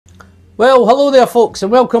Well, hello there folks,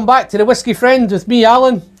 and welcome back to the Whisky Friend with me,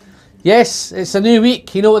 Alan. Yes, it's a new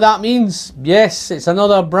week, you know what that means? Yes, it's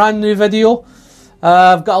another brand new video.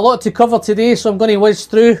 I've got a lot to cover today, so I'm going to whiz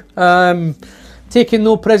through. Taking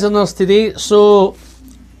no prisoners today, so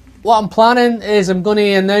what I'm planning is I'm going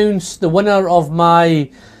to announce the winner of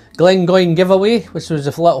my Glengoyne giveaway, which was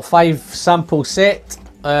a little 5 sample set,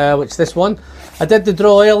 which this one. I did the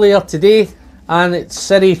draw earlier today, and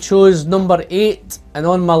Siri chose number 8, and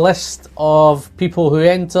on my list of people who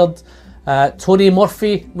entered, Tony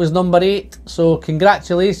Murphy was number 8, so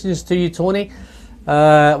congratulations to you, Tony. What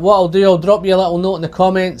I'll do, I'll drop you a little note in the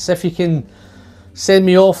comments. If you can send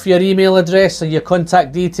me off your email address or your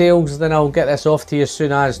contact details, then I'll get this off to you as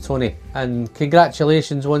soon as, Tony. And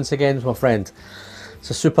congratulations once again, my friend. It's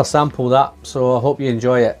a super sample that, so I hope you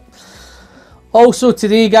enjoy it. Also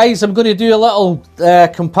today, guys, I'm going to do a little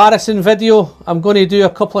comparison video. I'm going to do a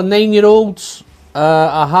couple of 9-year-olds.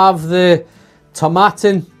 I have the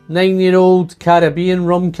Tomatin 9-year-old Caribbean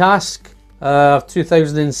rum cask of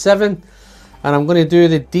 2007, and I'm going to do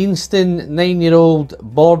the Deanston 9-year-old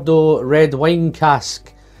Bordeaux red wine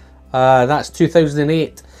cask. That's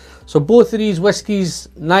 2008. So both of these whiskies,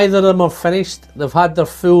 neither of them are finished. They've had their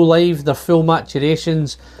full life, their full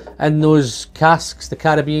maturations in those casks, the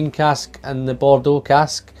Caribbean cask and the Bordeaux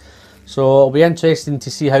cask. So it'll be interesting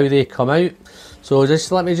to see how they come out. So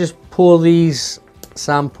let me pour these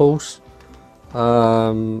samples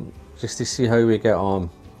just to see how we get on.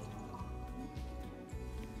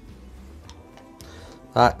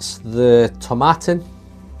 That's the Tomatin.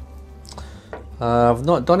 I've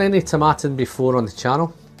not done any Tomatin before on the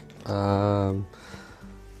channel. And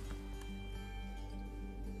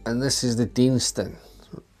this is the Deanston.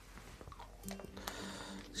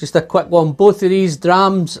 Just a quick one, both of these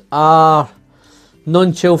drams are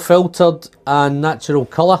non-chill filtered and natural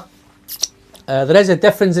colour. There is a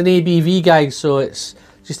difference in ABV, guys, so it's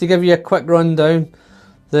just to give you a quick rundown.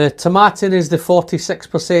 The Tomatin is the 46%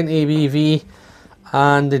 ABV,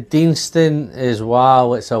 and the Deanston is,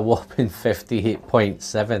 wow, it's a whopping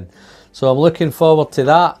 58.7. So I'm looking forward to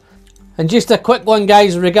that. And just a quick one,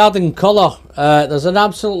 guys, regarding colour. There's an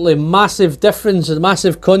absolutely massive difference, a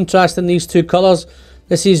massive contrast in these two colours.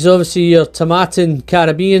 This is obviously your Tomatin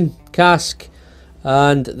Caribbean cask,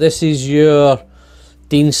 and this is your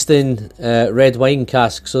Deanston red wine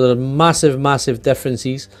cask. So there are massive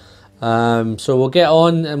differences. So we'll get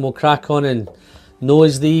on and we'll crack on and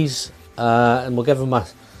nose these, and we'll give them a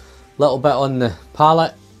little bit on the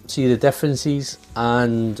palate, see the differences,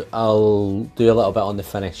 and I'll do a little bit on the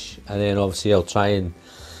finish, and then obviously I'll try and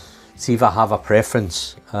see if I have a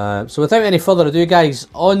preference. So without any further ado, guys,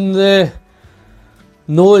 on the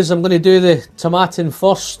nose I'm going to do the Tomatin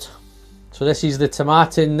first. So this is the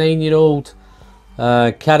Tomatin 9-year-old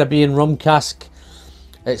Caribbean rum cask.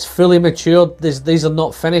 It's fully matured. These are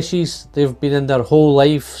not finishes. They've been in their whole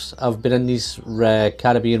lives. I've been in these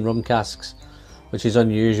Caribbean rum casks, which is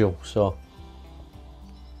unusual. So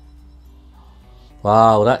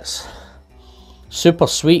wow, that's super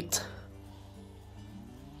sweet.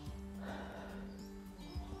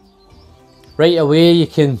 Right away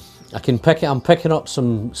I can pick it. I'm picking up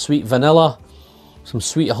some sweet vanilla, some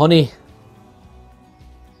sweet honey,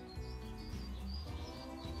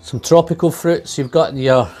 some tropical fruits. You've got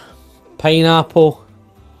your pineapple,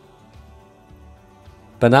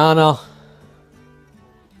 banana,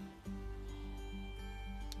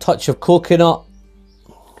 touch of coconut.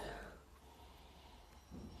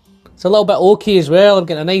 It's a little bit oaky as well. I'm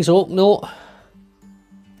getting a nice oak note,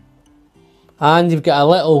 and you've got a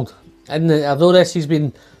little, although this has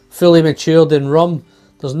been fully matured in rum,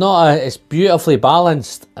 there's not it's beautifully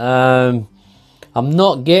balanced. I'm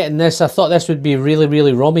not getting this. I thought this would be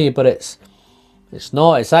really rummy, but it's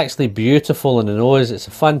not. It's actually beautiful in the nose. It's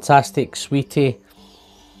a fantastic sweetie,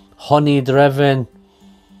 honey driven.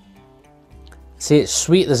 See, it's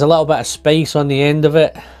sweet. There's a little bit of spice on the end of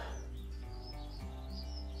it.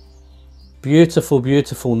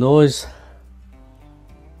 Beautiful nose.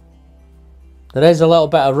 There is a little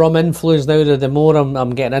bit of rum influence now. The more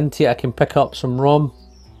I'm getting into it, I can pick up some rum.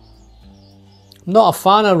 I'm not a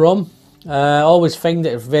fan of rum. I always find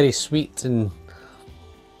it very sweet, and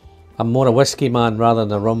I'm more a whiskey man rather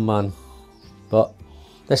than a rum man. But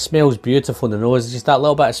this smells beautiful in the nose. Just that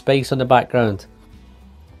little bit of spice on the background.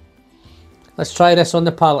 Let's try this on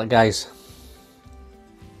the palate, guys.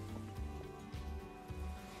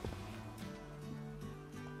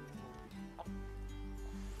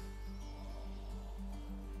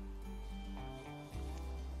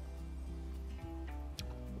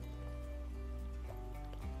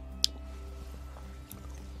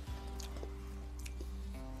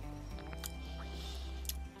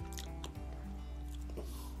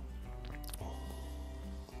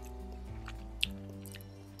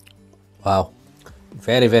 Wow,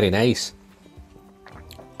 very, very nice.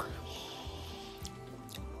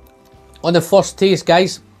 On the first taste,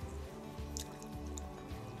 guys,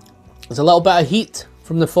 there's a little bit of heat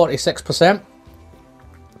from the 46%.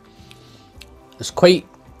 It's quite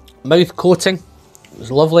mouth coating.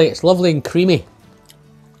 It's lovely and creamy.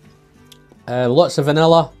 Lots of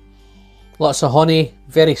vanilla, lots of honey,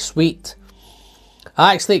 very sweet.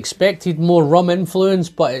 I actually expected more rum influence,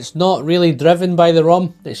 but it's not really driven by the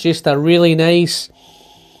rum. It's just a really nice,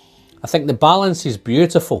 I think the balance is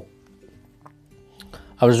beautiful.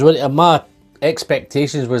 My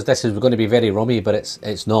expectations was this is going to be very rummy, but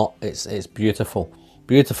it's not. It's beautiful,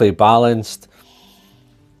 beautifully balanced.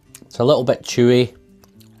 It's a little bit chewy.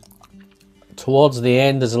 Towards the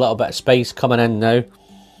end, there's a little bit of spice coming in now,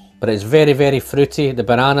 but it's very, very fruity. The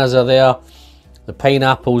bananas are there, the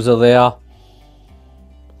pineapples are there, a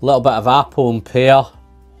little bit of apple and pear.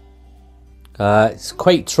 It's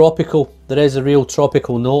quite tropical. There is a real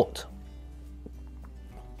tropical note.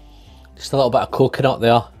 Just a little bit of coconut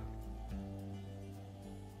there.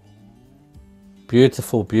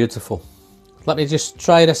 Beautiful, beautiful. Let me just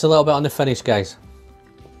try this a little bit on the finish, guys.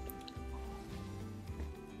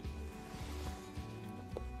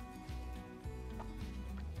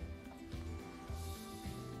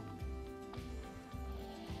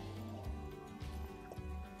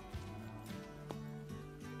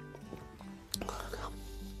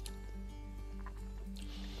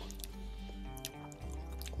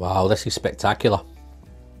 Wow, this is spectacular.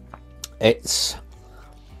 It's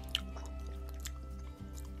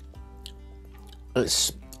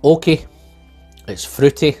oaky, it's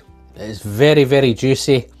fruity, it's very, very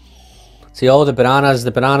juicy. See all the bananas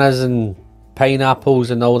and pineapples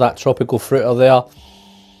and all that tropical fruit are there.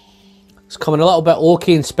 It's coming a little bit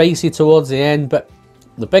oaky and spicy towards the end, but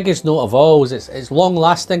the biggest note of all is it's long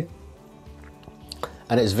lasting,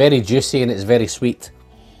 and it's very juicy and it's very sweet.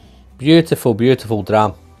 Beautiful, beautiful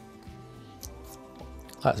dram.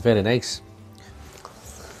 That's very nice.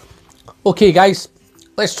 Okay guys,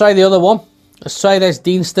 let's try the other one. Let's try this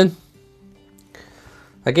Deanston.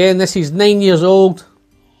 Again, this is 9 years old,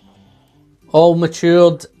 all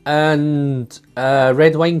matured and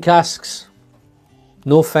red wine casks.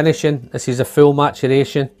 No finishing. This is a full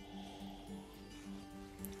maturation.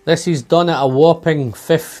 This is done at a whopping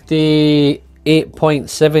 58.7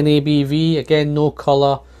 ABV. Again, no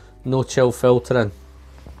colour, no chill filtering.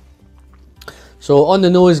 So on the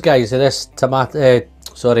nose, guys, of this the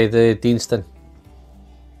Deanston.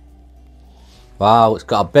 Wow, it's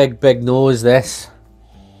got a big, big nose, this.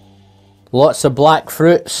 Lots of black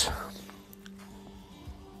fruits.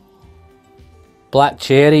 Black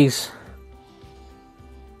cherries.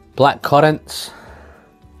 Black currants.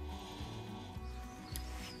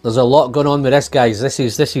 There's a lot going on with this, guys. This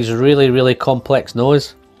is really, really complex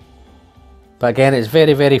nose. But again, it's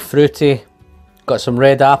very, very fruity. Got some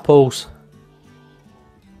red apples.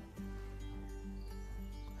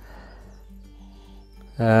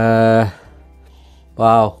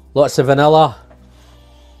 Wow, lots of vanilla.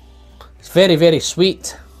 It's very, very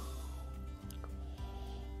sweet.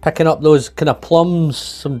 Picking up those kind of plums,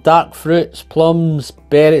 some dark fruits, plums,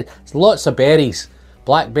 berries. There's lots of berries.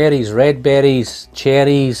 Blackberries, red berries,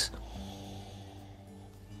 cherries.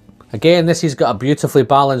 Again, this has got a beautifully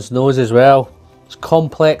balanced nose as well. It's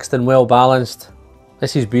complex and well balanced.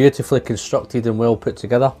 This is beautifully constructed and well put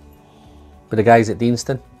together by the guys at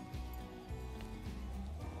Deanston.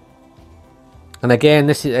 And again,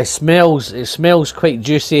 it smells quite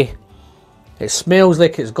juicy. It smells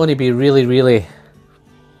like it's going to be really, really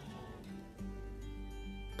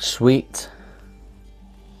sweet.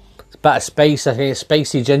 It's a bit of spice. I think it's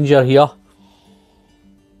spicy ginger here.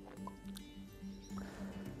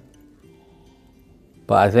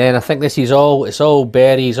 But then I think this is it's all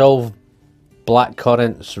berries, all black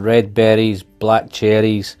currants, red berries, black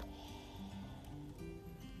cherries,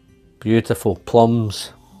 beautiful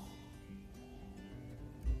plums.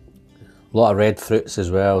 A lot of red fruits as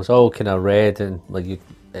well. It's all kind of red, and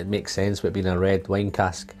it makes sense with being a red wine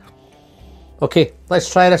cask. Okay, let's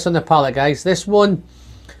try this on the palate, guys. This one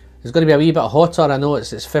is going to be a wee bit hotter. I know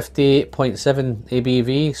it's 58.7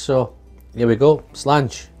 ABV, so here we go.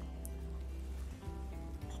 Slange.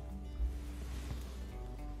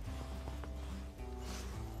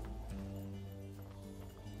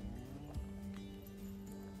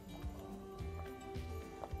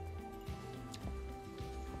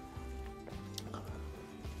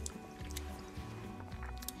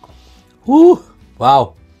 Woo!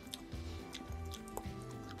 Wow.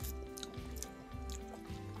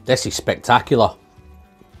 This is spectacular.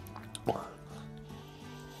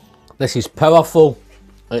 This is powerful.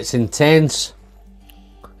 It's intense.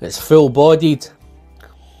 It's full bodied.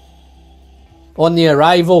 On the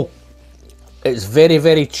arrival, it's very,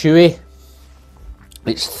 very chewy.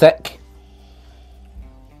 It's thick.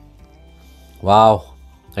 Wow.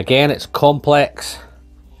 Again, it's complex.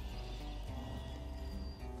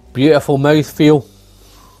 Beautiful mouthfeel.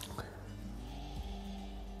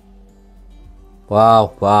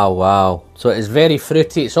 Wow, wow, wow. So it is very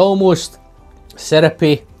fruity. It's almost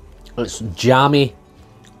syrupy. It's jammy.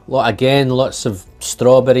 Again, lots of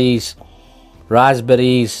strawberries,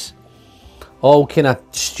 raspberries, all kind of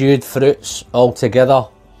stewed fruits all together.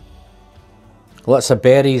 Lots of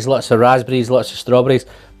berries, lots of raspberries, lots of strawberries.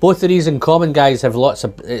 Both of these in common, guys, have lots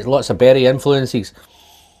of berry influences.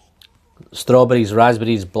 Strawberries,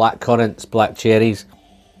 raspberries, black currants, black cherries.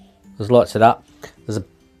 There's lots of that. There's a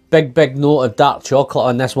big note of dark chocolate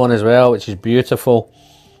on this one as well, which is beautiful.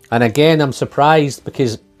 And again, I'm surprised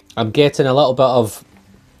because I'm getting a little bit of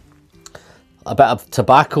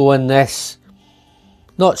tobacco in this.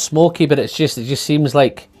 Not smoky, but it just seems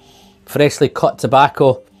like freshly cut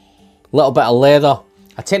tobacco. A little bit of leather.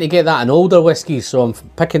 I tend to get that in older whiskies, so I'm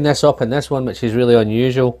picking this up in this one, which is really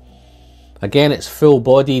unusual. Again, it's full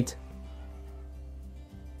bodied.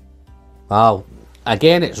 Wow.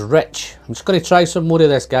 Again, it's rich. I'm just going to try some more of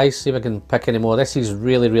this, guys, see if I can pick any more. This is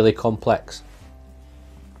really, really complex.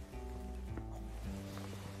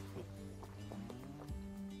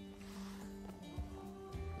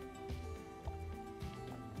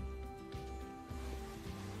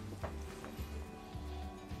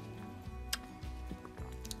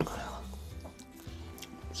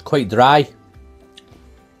 It's quite dry.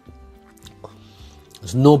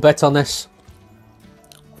 There's no bitterness.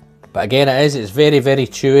 But again, it's very, very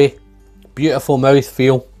chewy. Beautiful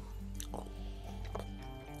mouthfeel.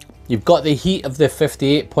 You've got the heat of the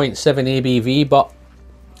 58.7 ABV, but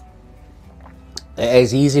it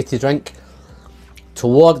is easy to drink.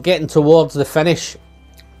 Getting towards the finish,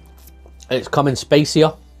 it's coming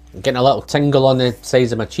spicier. I'm getting a little tingle on the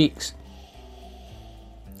sides of my cheeks.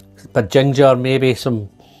 But ginger, maybe some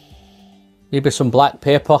black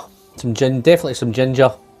pepper, definitely some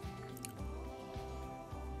ginger.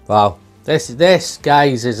 Wow, this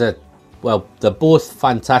guys is well, they're both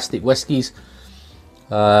fantastic whiskies.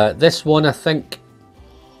 This one, I think,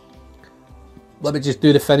 let me just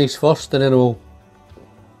do the finish first and then we'll...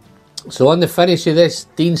 So on the finish of this,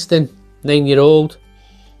 Deanston, 9-year-old.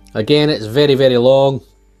 Again, it's very, very long.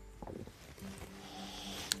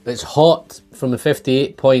 It's hot from the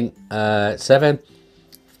 58.7.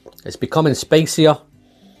 It's becoming spicier.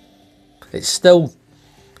 It's still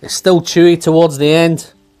chewy towards the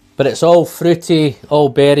end, but it's all fruity, all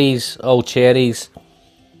berries, all cherries.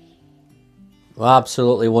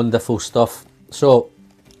 Absolutely wonderful stuff. So,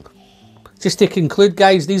 just to conclude,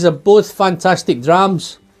 guys, these are both fantastic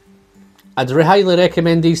drams. I'd highly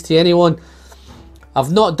recommend these to anyone.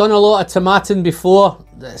 I've not done a lot of Tomatin before.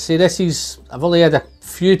 See, I've only had a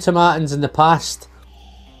few Tomatins in the past.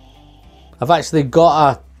 I've actually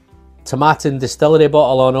got a Tomatin distillery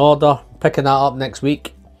bottle on order. Picking that up next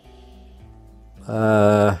week.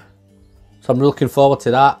 So I'm looking forward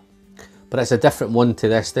to that. But it's a different one to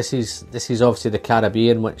this. This is obviously the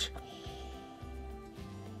Caribbean, which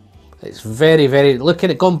it's very, very,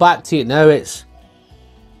 going back to it now, it's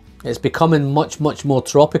becoming much more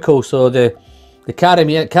tropical. So the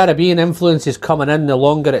Caribbean influence is coming in the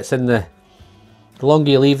longer it's in the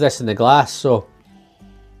longer you leave this in the glass. So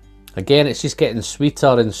again, it's just getting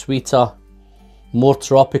sweeter and sweeter, more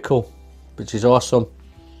tropical, which is awesome.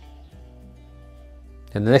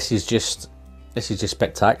 And this is just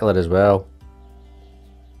spectacular as well.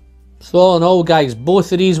 So all in all, guys,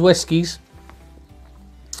 both of these whiskies,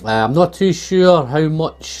 I'm not too sure how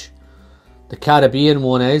much the Caribbean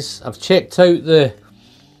one is. I've checked out the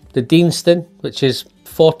Deanston, which is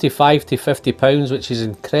 £45 to £50, which is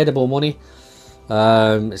incredible money.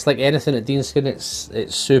 It's like anything at Deanston,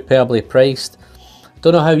 it's superbly priced.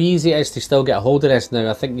 Don't know how easy it is to still get a hold of this now.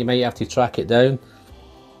 I think you might have to track it down.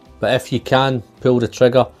 But if you can, pull the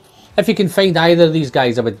trigger. If you can find either of these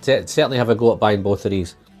guys, I would certainly have a go at buying both of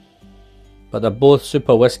these. But they're both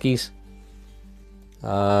super whiskies.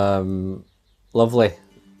 Lovely.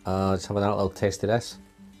 Let's have a little taste of this.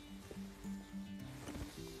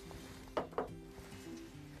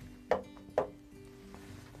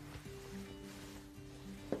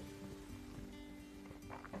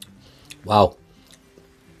 Wow.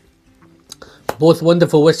 Both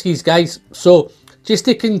wonderful whiskies, guys. So, just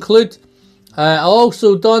to conclude, I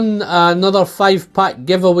also done another 5-pack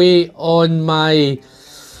giveaway on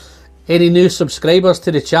any new subscribers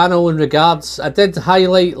to the channel in regards. I did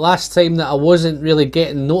highlight last time that I wasn't really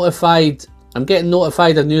getting notified I'm getting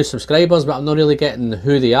notified of new subscribers, but I'm not really getting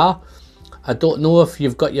who they are. I don't know if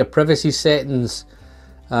you've got your privacy settings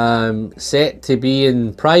set to be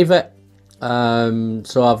in private.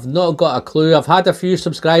 So I've not got a clue. I've had a few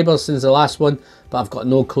subscribers since the last one, but I've got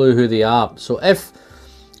no clue who they are. So if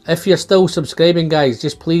you're still subscribing, guys,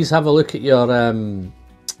 just please have a look at your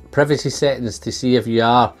privacy settings to see if you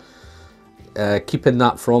are keeping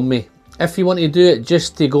that from me. If you want to do it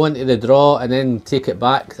just to go into the draw and then take it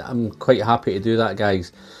back, I'm quite happy to do that,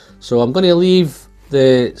 guys. So I'm going to leave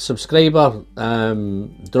the subscriber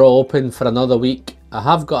draw open for another week. I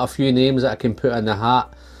have got a few names that I can put in the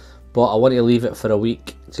hat, but I want to leave it for a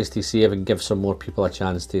week just to see if I can give some more people a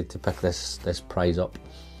chance to pick this prize up.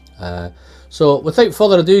 So without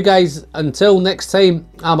further ado, guys, until next time,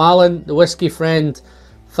 I'm Alan, the Whiskey Friend.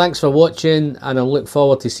 Thanks for watching, and I look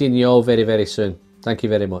forward to seeing you all very, very soon. Thank you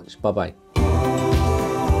very much. Bye-bye.